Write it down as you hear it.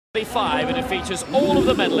T35, and it features all of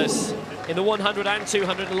the medalists in the 100 and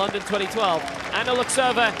 200 in London 2012. Anna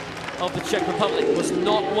Luxova of the Czech Republic was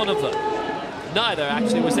not one of them. Neither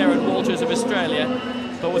actually was Erinn of Australia,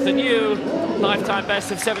 but with the new lifetime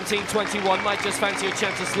best of 17:21, might just fancy your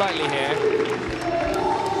chances slightly here.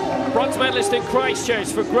 Bronze medalist in Christchurch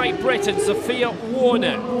for Great Britain, Sophia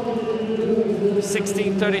Warner.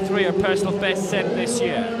 16:33, her personal best set this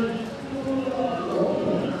year.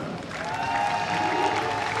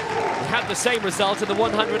 Had the same result in the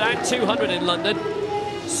 100 and 200 in London.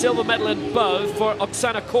 Silver medal in both for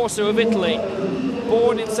Oxana Corso of Italy.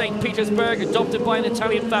 Born in St. Petersburg, adopted by an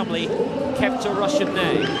Italian family, kept a Russian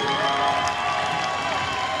name.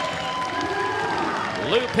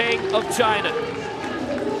 Lu Ping of China,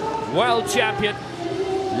 world champion,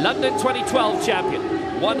 London 2012 champion,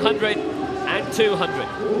 100 and 200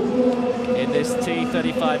 in this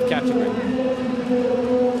T35 category.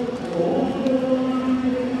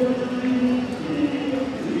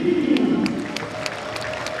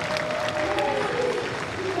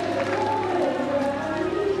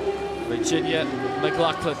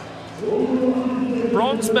 McLachlan,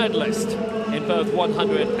 bronze medalist in both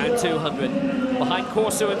 100 and 200, behind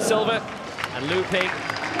Corso in silver and Lu Ping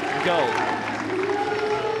gold.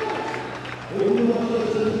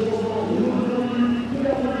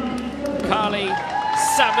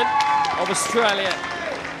 Salmon of Australia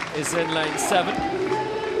is in lane 7.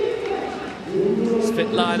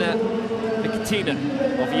 Svitlana Mykytina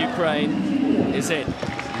of Ukraine is in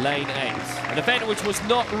lane 8. An event which was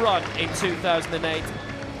not run in 2008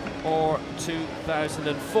 or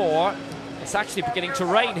 2004. It's actually beginning to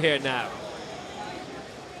rain here now.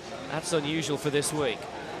 That's unusual for this week.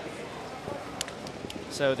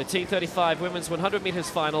 So the T35 women's 100 meters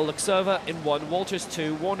final, Luxova in 1, Walters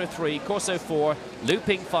 2, Warner 3, Corso 4, Lu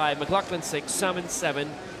Ping 5, McLachlan 6, Salmon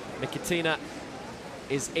 7. Mykytina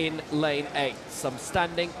is in lane 8. Some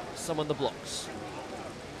standing, some on the blocks.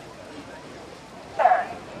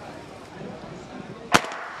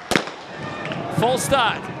 Full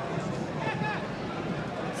start.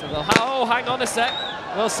 So they'll hang on a sec.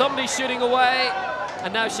 Well, somebody's shooting away,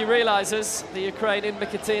 and now she realizes, the Ukrainian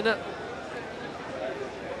Mykytina,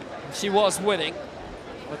 she was winning,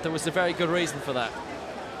 but there was a very good reason for that.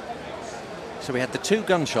 So we had the two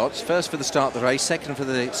gunshots, first for the start of the race, second for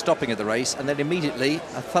the stopping of the race, and then immediately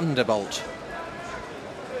a thunderbolt.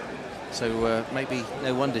 So maybe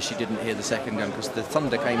no wonder she didn't hear the second gun, because the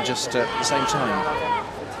thunder came just at the same time.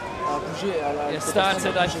 It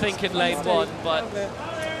started, I think, in lane 1, but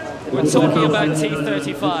we're talking about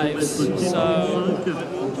T35s, so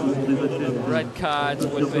red cards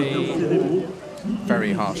would be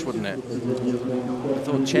very harsh, wouldn't it? I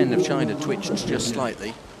thought Chen of China twitched just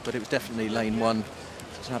slightly, but it was definitely lane 1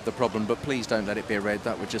 to have the problem, but please don't let it be a red,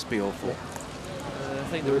 that would just be awful. I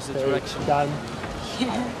think there was a direction.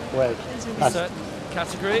 Well, certain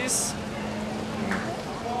categories.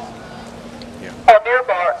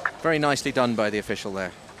 Very nicely done by the official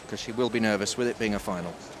there, because she will be nervous with it being a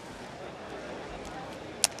final.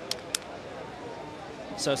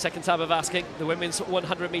 So second time of asking, the women's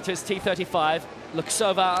 100 meters T35,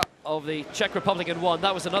 Luxova of the Czech Republic in 1.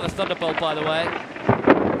 That was another thunderbolt, by the way.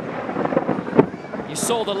 You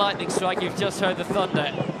saw the lightning strike, you've just heard the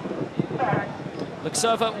thunder.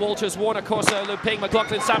 Luxova, Walters, Warner, Corso, Lu Ping,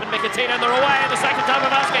 McLachlan, Salmon, Mykytina, and they're away in the second time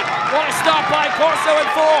of asking. What a start by Corso in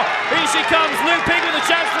 4. Here she comes, Lu Ping with a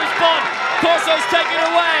chance to respond. Corso's taken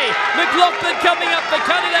away. McLachlan coming up, they're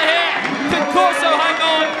cutting her here. Can Corso hang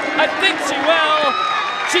on? I think she will.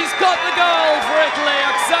 She's got the gold for Italy,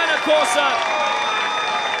 Oxana Corso.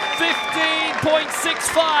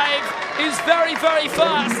 15.65 is very, very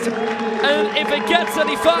fast. And if it gets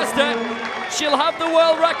any faster, she'll have the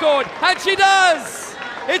world record, and she does!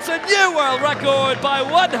 It's a new world record by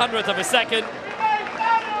 1/100th of a second.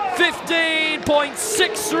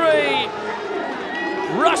 15.63.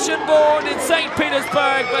 Russian-born in St.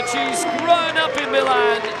 Petersburg, but she's grown up in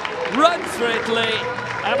Milan, runs for Italy,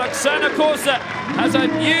 and Oxana Corso has a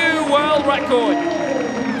new world record.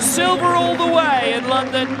 Silver all the way in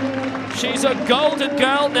London. She's a golden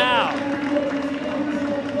girl now.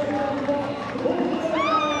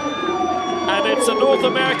 And it's a North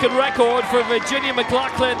American record for Virginia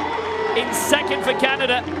McLachlan in second for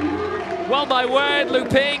Canada. Well, my word, Lu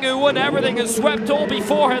Ping, who won everything and swept all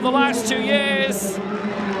before her the last 2 years,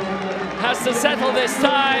 has to settle this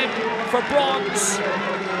time for bronze.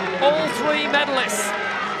 All 3 medalists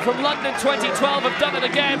from London 2012 have done it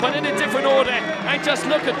again, but in a different order. And just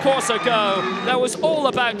look at Corso go. That was all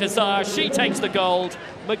about desire. She takes the gold.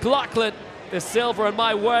 McLachlan the silver, and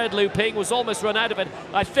my word, Lu Ping was almost run out of it,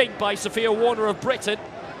 I think, by Sophia Warner of Britain.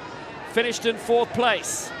 Finished in 4th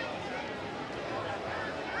place.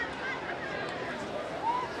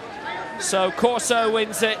 So Corso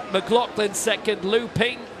wins it, McLachlan second, Lu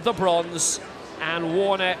Ping the bronze, and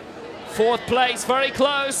Warner fourth place, very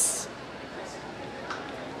close.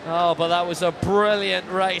 Oh, but that was a brilliant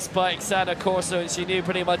race by Oxana Corso, and she knew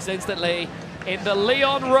pretty much instantly in the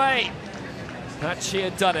Lyon race that she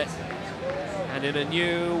had done it. And in a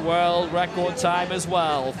new world record time as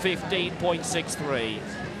well, 15.63.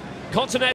 Continental